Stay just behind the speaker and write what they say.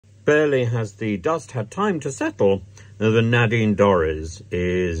Barely has the dust had time to settle, the Nadine Dorries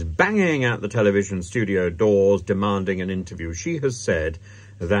is banging at the television studio doors demanding an interview. She has said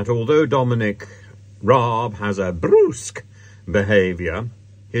that although Dominic Raab has a brusque behaviour,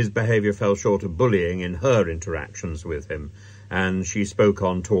 his behaviour fell short of bullying in her interactions with him. And she spoke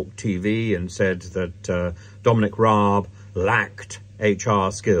on Talk TV and said that Dominic Raab lacked HR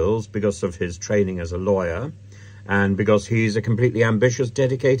skills because of his training as a lawyer and because he's a completely ambitious,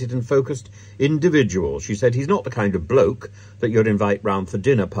 dedicated and focused individual. She said he's not the kind of bloke that you'd invite round for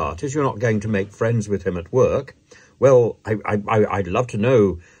dinner parties. You're not going to make friends with him at work. Well, I'd love to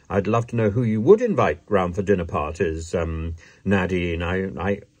know. I'd love to know who you would invite round for dinner parties, Nadine.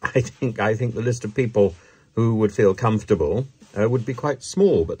 I think the list of people who would feel comfortable would be quite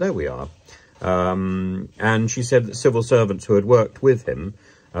small, but there we are. And she said that civil servants who had worked with him,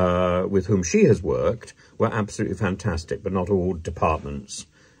 with whom she has worked, were absolutely fantastic, but not all departments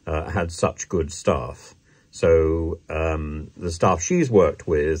had such good staff. So the staff she's worked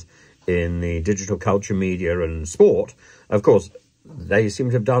with in the digital culture, media and sport, of course, they seem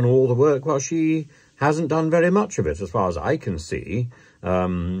to have done all the work while she hasn't done very much of it, as far as I can see.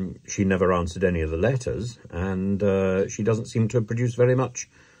 She never answered any of the letters, and she doesn't seem to have produced very much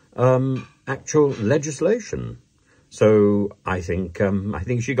actual legislation. So I think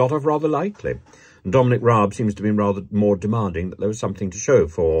she got off rather lightly. Dominic Raab seems to be rather more demanding that there was something to show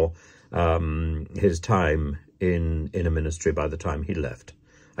for his time in a ministry by the time he left.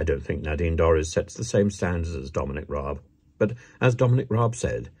 I don't think Nadine Dorries sets the same standards as Dominic Raab. But as Dominic Raab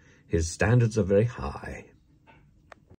said, his standards are very high.